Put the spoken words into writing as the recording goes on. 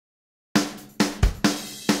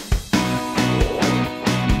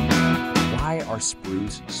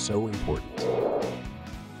sprues so important?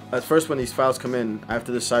 At first, when these files come in, I have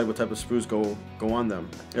to decide what type of sprues go on them.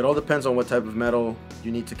 It all depends on what type of metal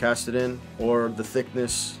you need to cast it in, or the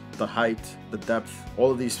thickness, the height, the depth.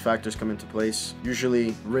 All of these factors come into place.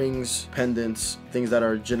 Usually rings, pendants, things that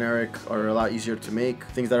are generic are a lot easier to make.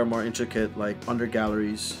 Things that are more intricate, like under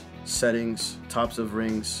galleries, settings, tops of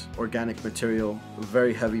rings, organic material,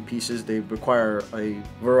 very heavy pieces, they require a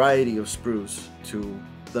variety of sprues to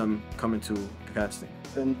them come into casting.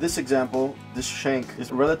 In this example, this shank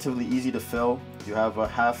is relatively easy to fill. You have a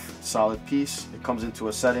half solid piece. It comes into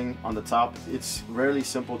a setting on the top. It's rarely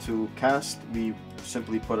simple to cast. We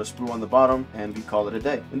simply put a sprue on the bottom and we call it a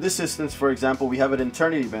day. In this instance, for example, we have an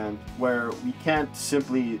eternity band where we can't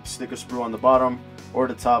simply stick a sprue on the bottom or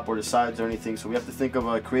the top or the sides or anything. So we have to think of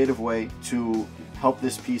a creative way to help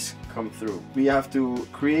this piece come through. We have to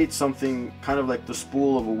create something kind of like the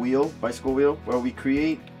spool of a wheel, bicycle wheel, where we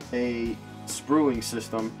create a spruing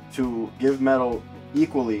system to give metal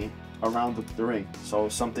equally around the ring. So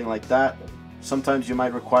something like that. Sometimes you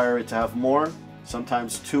might require it to have more.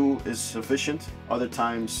 Sometimes 2 is sufficient. Other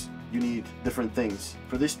times you need different things.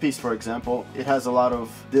 For this piece, for example, it has a lot of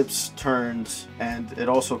dips, turns, and it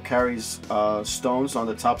also carries stones on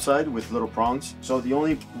the top side with little prongs. So the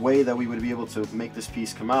only way that we would be able to make this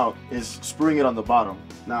piece come out is spruing it on the bottom.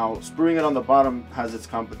 Now, spruing it on the bottom has its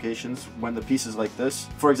complications when the piece is like this.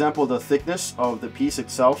 For example, the thickness of the piece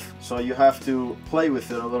itself. So you have to play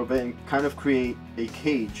with it a little bit and kind of create a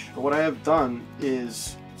cage. But what I have done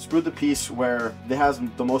is sprue the piece where it has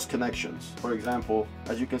the most connections. For example,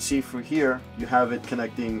 as you can see through here, you have it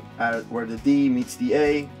connecting at where the D meets the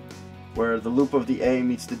A, where the loop of the A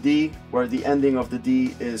meets the D, where the ending of the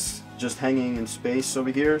D is just hanging in space over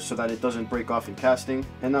here so that it doesn't break off in casting.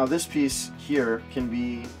 And now this piece here can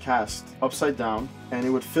be cast upside down and it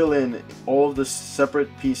would fill in all of the separate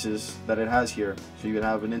pieces that it has here. So you would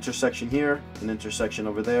have an intersection here, an intersection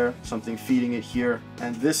over there, something feeding it here.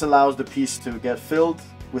 And this allows the piece to get filled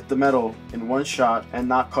with the metal in one shot and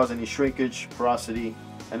not cause any shrinkage, porosity.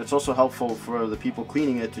 And it's also helpful for the people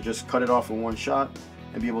cleaning it to just cut it off in one shot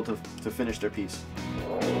and be able to finish their piece.